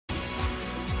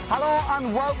Hello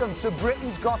and welcome to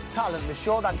Britain's Got Talent, the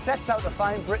show that sets out to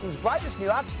find Britain's brightest new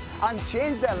act and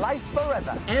change their life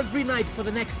forever. Every night for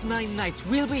the next 9 nights,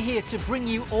 we'll be here to bring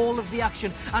you all of the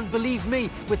action. And believe me,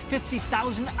 with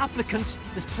 50,000 applicants,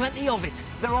 there's plenty of it.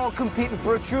 They're all competing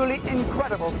for a truly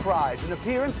incredible prize, an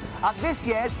appearance at this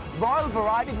year's Royal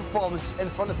Variety Performance in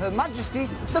front of Her Majesty,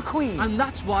 the Queen. And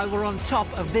that's why we're on top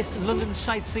of this London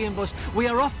sightseeing bus. We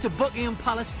are off to Buckingham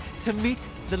Palace to meet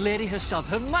the lady herself,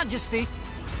 Her Majesty,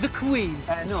 the Queen.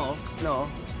 No,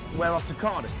 we're off to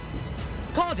Cardiff.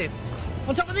 Cardiff?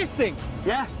 On top of this thing?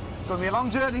 Yeah, it's going to be a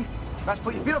long journey. Let's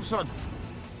put your feet up, son.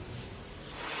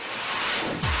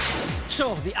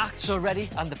 So, the acts are ready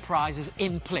and the prize is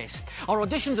in place. Our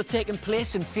auditions are taking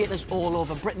place in theatres all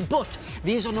over Britain, but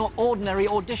these are no ordinary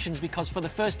auditions because for the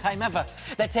first time ever,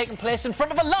 they're taking place in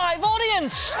front of a live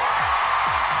audience!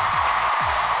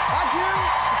 Thank you!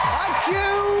 Thank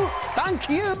you! Thank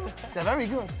you! They're very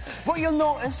good. But you'll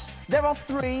notice there are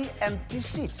 3 empty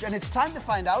seats, and it's time to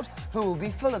find out who will be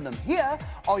filling them. Here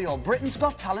are your Britain's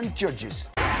Got Talent judges.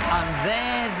 And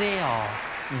there they are,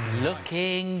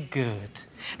 looking good.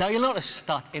 Now, you'll notice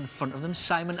that in front of them,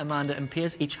 Simon, Amanda and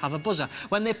Piers each have a buzzer.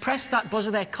 When they press that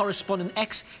buzzer, their corresponding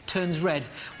X turns red.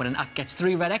 When an act gets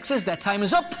 3 red X's, their time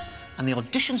is up and the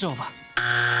audition's over.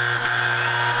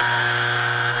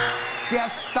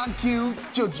 Yes, thank you,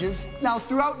 judges. Now,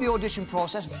 throughout the audition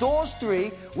process, those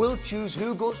 3 will choose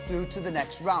who goes through to the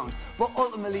next round. But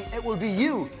ultimately, it will be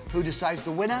you who decides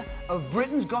the winner of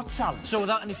Britain's Got Talent. So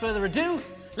without any further ado,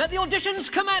 let the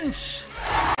auditions commence!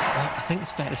 Well, I think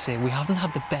it's fair to say we haven't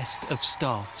had the best of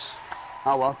starts.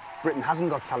 Oh, well, Britain hasn't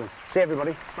got talent. See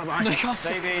everybody. Bye-bye.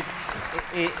 David,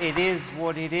 it is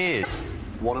what it is.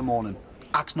 What a morning.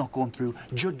 Act's not going through,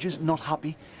 judges not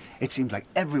happy. It seems like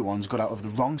everyone's got out of the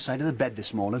wrong side of the bed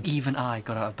this morning. Even I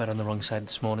got out of bed on the wrong side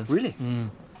this morning. Really?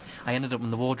 I ended up in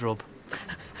the wardrobe.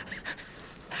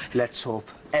 Let's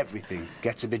hope everything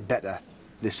gets a bit better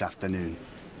this afternoon.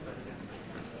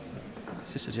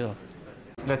 It's just a joke.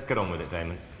 Let's get on with it,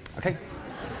 Damon. OK.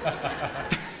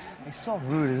 He's so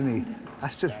rude, isn't he?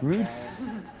 That's just rude.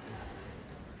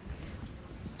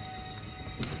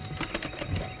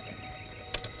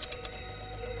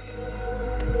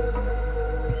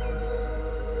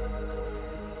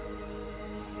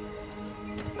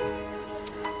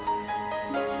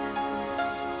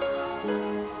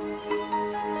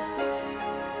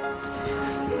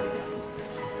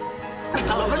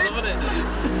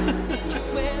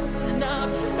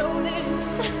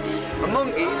 A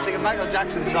monkey singing Michael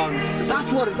Jackson songs.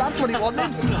 That's what he wanted. That's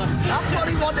what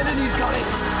he wanted, and he's got it.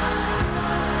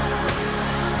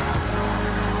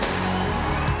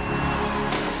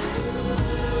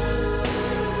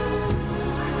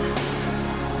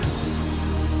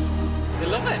 They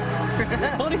love it.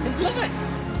 The audience love it.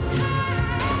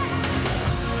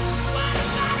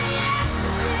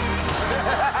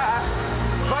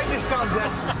 Write this down,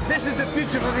 Dad. This is the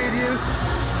future for me and you.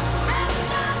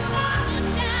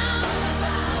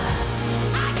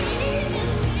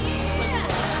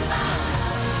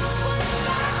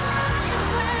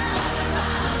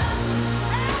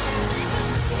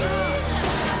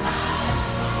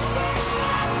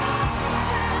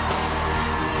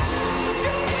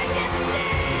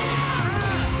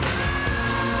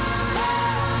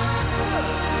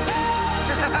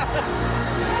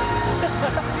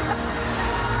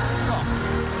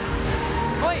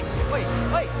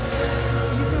 Wait, what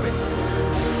are you doing?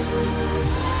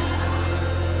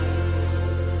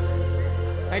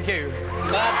 Thank you.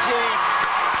 Magic!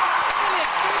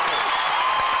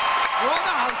 We're on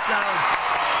the house down.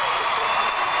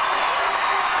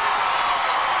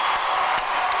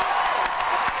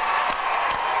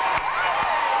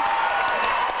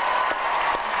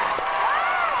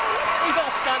 He got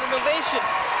a standing ovation.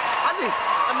 Has he?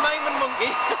 A mime and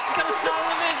monkey. It's got a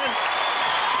standing ovation.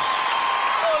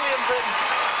 Only in Britain.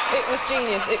 It was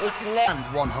genius. It was hilarious. And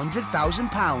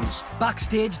 £100,000.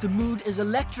 Backstage, the mood is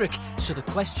electric. So the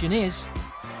question is,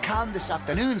 Can this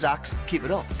afternoon's acts keep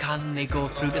it up? can they go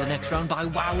through to the next round by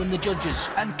wowing the judges?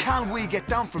 And can we get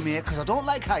down from here? Because I don't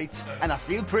like heights and I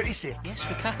feel pretty sick. Yes,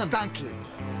 we can. Thank you.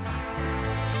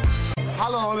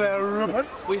 Hello there, Rupert.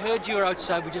 We heard you were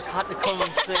outside. We just had to come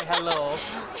and say hello.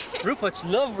 Rupert's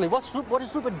lovely. What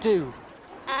does Rupert do?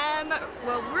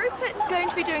 Well, Rupert's going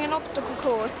to be doing an obstacle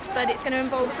course, but it's going to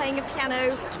involve playing a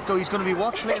piano. So he's going to be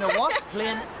what? Playing a what?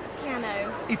 Playing.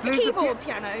 Piano. He plays Keyboard the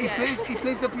piano, he yeah.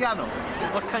 plays the piano.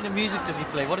 What kind of music does he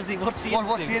play? What's he What's he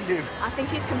into? I think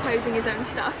he's composing his own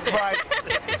stuff. Right.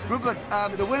 Rupert,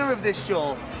 the winner of this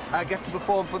show gets to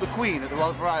perform for the Queen at the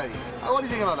Royal Variety. What do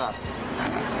you think about that?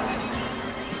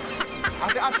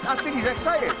 I think he's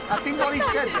excited. I think what he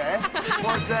said there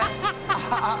was,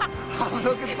 I'm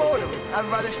looking forward to it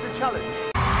and relish the challenge.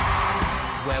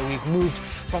 Where we've moved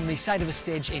from the side of a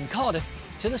stage in Cardiff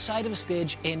to the side of a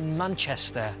stage in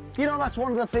Manchester. You know, that's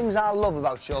one of the things I love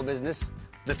about show business,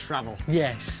 the travel.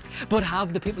 Yes, but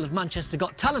have the people of Manchester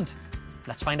got talent?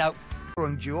 Let's find out.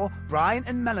 Duo, Brian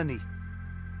and Melanie.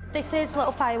 This is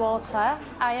Little Firewater.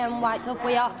 I am White Dove.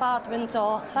 We are father and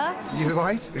daughter. You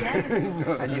right?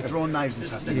 Yeah. And you're throwing knives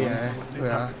this afternoon?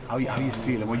 Yeah. How you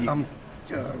feeling when you...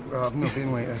 I've not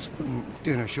been like this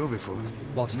doing a show before.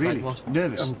 What? Really? Like what?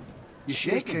 Nervous? You're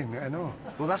shaking? I know.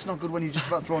 Well, that's not good when you're just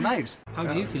about to throw knives. How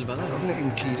do you feel about that? I'm not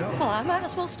even keyed up. Well, I might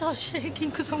as well start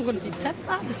shaking because I'm going to be dead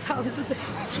by the sound of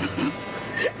this.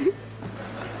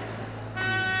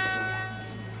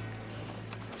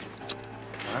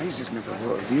 Eyes just never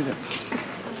watered either.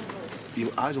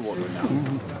 Your eyes are watering now.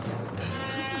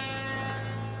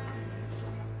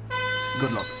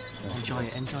 Good luck. Enjoy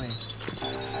it, enjoy it.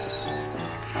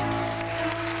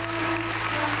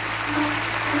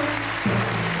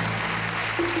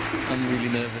 I'm really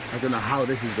nervous. I don't know how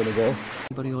this is going to go.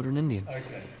 Anybody order an Indian?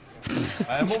 Okay.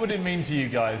 And what would it mean to you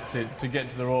guys to get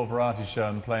to the Royal Variety Show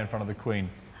and play in front of the Queen?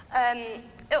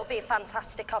 It'll be a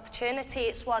fantastic opportunity.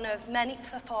 It's one of many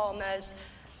performers'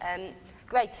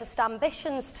 greatest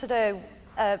ambitions to do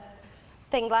a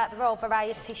thing like the Royal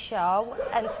Variety Show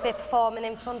and to be performing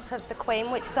in front of the Queen,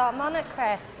 which is our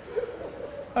monarchy.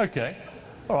 Okay.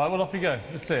 All right, well, off you go.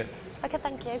 Let's see it. OK,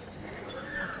 thank you.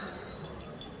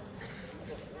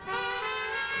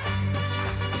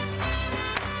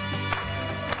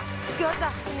 Good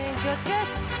afternoon, judges.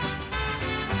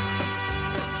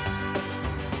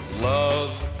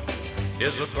 Love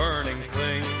is a burning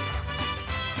thing,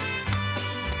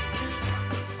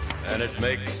 and it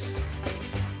makes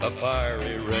a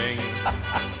fiery ring.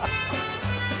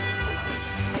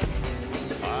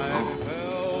 I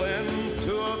fell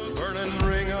into a burning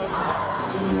ring of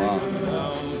fire.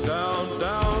 Down, down,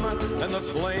 down, and the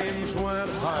flames went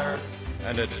higher.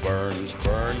 And it burns,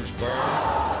 burns,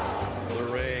 burns. The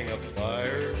ring of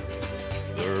fire,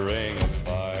 the ring of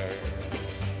fire.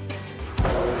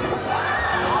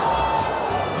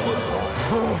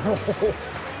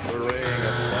 The ring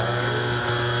of fire,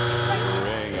 the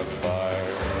ring of fire.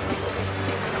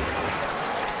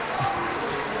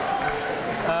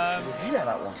 Did you hear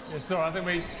that one? Yeah, sorry, I think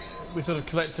we sort of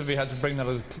collectively had to bring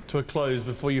that to a close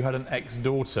before you had an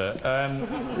ex-daughter.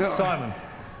 Simon.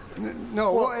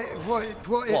 No, what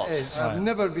it is, I've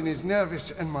never been as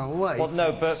nervous in my life. Well,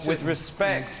 no, but with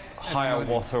respect,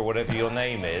 Hiawatha, or whatever your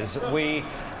name is, we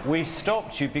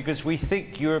stopped you because we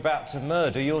think you're about to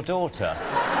murder your daughter.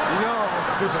 No.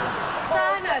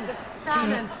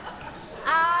 Simon,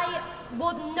 I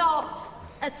would not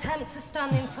attempt to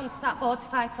stand in front of that board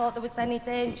if I thought there was any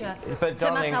danger But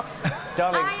to myself.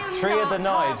 darling, I am 3 of the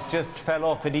not knives just fell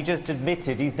off and he just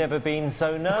admitted he's never been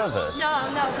so nervous. No,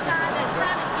 Simon,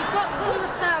 you've got to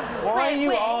understand. Why are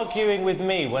you arguing with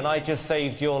me when I just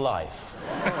saved your life?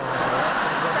 Simon!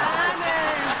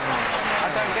 I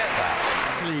don't get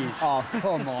that. Please. Oh,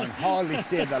 come on. Hardly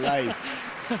saved a life.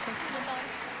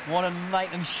 What a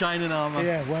knight in shining armour.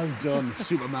 Yeah, well done,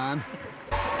 Superman.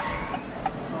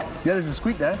 Yeah, there's a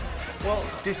squeak there. Well,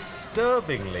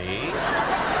 disturbingly,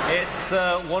 it's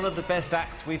one of the best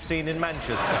acts we've seen in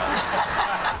Manchester.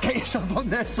 Get yourself on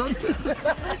there, son.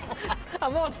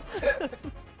 I'm on.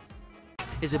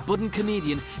 Is a budding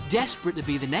comedian desperate to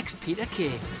be the next Peter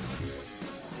Kay?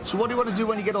 So what do you want to do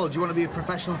when you get old? Do you want to be a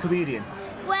professional comedian?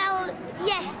 Well,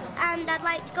 yes, and I'd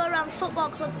like to go around football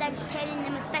clubs entertaining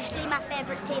them, especially my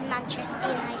favourite team, Manchester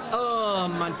United. Oh,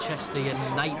 Manchester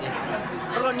United.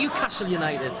 What about Newcastle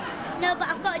United? No, but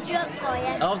I've got a joke for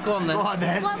you. Oh, go on then. Go on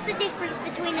then. What's the difference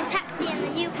between a taxi and the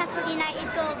Newcastle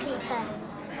United goalkeeper?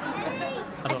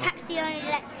 A taxi only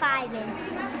lets 5 in.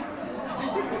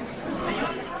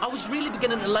 I was really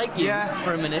beginning to like you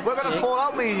for a minute. We're going to fall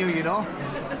out, me and you know.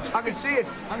 I can see it.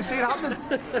 I can see it happening.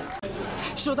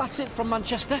 So that's it from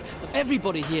Manchester.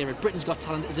 Everybody here at Britain's Got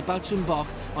Talent is about to embark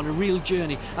on a real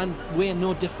journey, and we're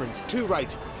no different. Too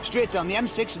right. Straight down the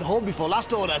M6 and home before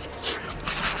last orders.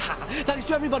 Thanks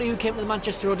to everybody who came to the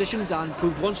Manchester auditions and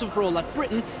proved once and for all that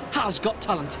Britain has got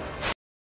talent.